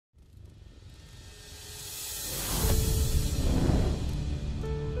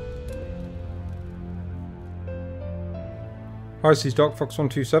Hi, this is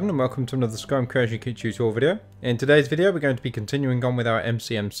DarkFox127 and welcome to another Skyrim Creation Kit tutorial video. In today's video we're going to be continuing on with our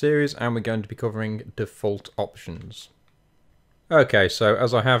MCM series and we're going to be covering default options. Okay, so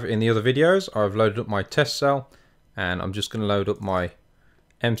as I have in the other videos, I've loaded up my test cell and I'm just going to load up my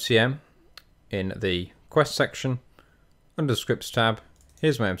MCM in the quest section. Under the scripts tab,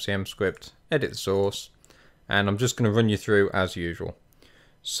 here's my MCM script, edit the source, and I'm just going to run you through as usual.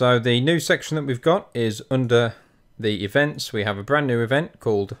 So the new section that we've got is under the events. We have a brand new event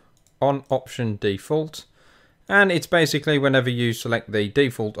called on option default, and it's basically whenever you select the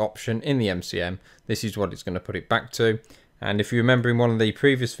default option in the MCM, this is what it's going to put it back to. And if you remember in one of the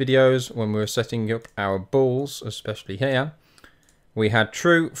previous videos when we were setting up our balls, especially here, we had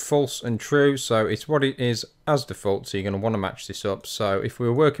true, false and true, so it's what it is as default, so you're going to want to match this up. So if we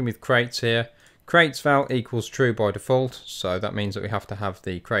were working with crates here, crates val equals true by default, so that means that we have to have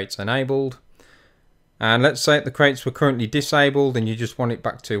the crates enabled. And let's say the crates were currently disabled and you just want it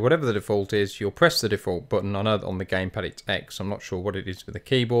back to whatever the default is, you'll press the default button. I know that on the gamepad it's X, I'm not sure what it is with the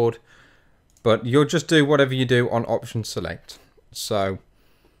keyboard, but you'll just do whatever you do on option select. So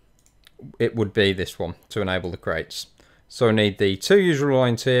it would be this one to enable the crates. So I need the two usual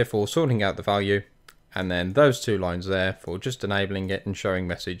lines here for sorting out the value, and then those two lines there for just enabling it and showing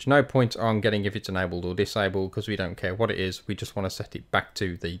message. No point on getting if it's enabled or disabled because we don't care what it is, we just want to set it back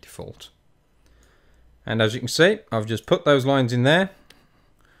to the default. And as you can see, I've just put those lines in there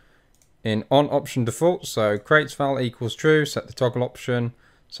in on option default. So crates val equals true, set the toggle option,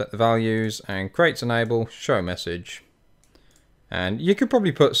 set the values, and crates enable, show message. And you could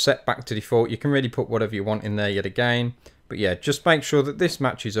probably put set back to default. You can really put whatever you want in there yet again. But yeah, just make sure that this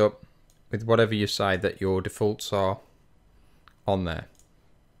matches up with whatever you say that your defaults are on there.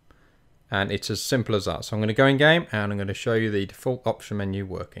 And it's as simple as that. So I'm going to go in game and I'm going to show you the default option menu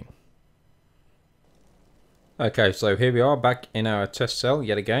working. Okay, so here we are back in our test cell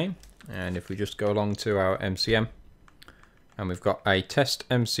yet again, and if we just go along to our MCM, and we've got a test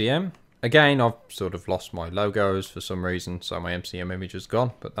MCM. Again, I've sort of lost my logos for some reason, so my MCM image is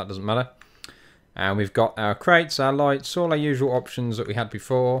gone, but that doesn't matter. And we've got our crates, our lights, all our usual options that we had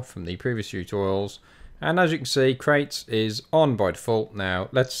before from the previous tutorials. And as you can see, crates is on by default. Now,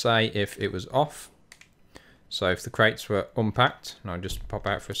 let's say if it was off. So if the crates were unpacked, and I'll just pop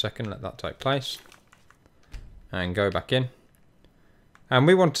out for a second, let that take place. And go back in, and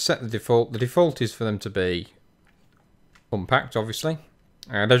we want to set the default. The default is for them to be unpacked, obviously,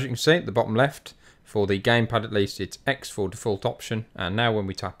 and as you can see at the bottom left, for the gamepad at least, it's X for default option. And now when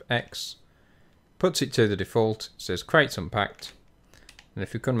we tap X, puts it to the default, it says crates unpacked, and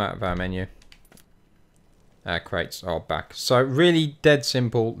if we come out of our menu, our crates are back. So really dead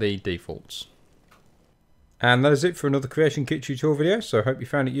simple, the defaults. And that is it for another Creation Kit tutorial video, so I hope you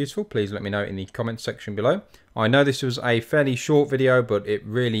found it useful. Please let me know in the comments section below. I know this was a fairly short video, but it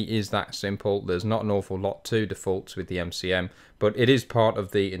really is that simple. There's not an awful lot to defaults with the MCM, but it is part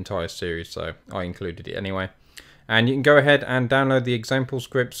of the entire series, so I included it anyway. And you can go ahead and download the example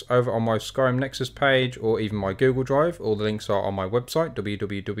scripts over on my Skyrim Nexus page or even my Google Drive. All the links are on my website,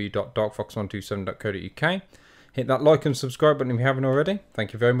 www.darkfox127.co.uk. Hit that like and subscribe button if you haven't already.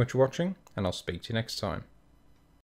 Thank you very much for watching, and I'll speak to you next time.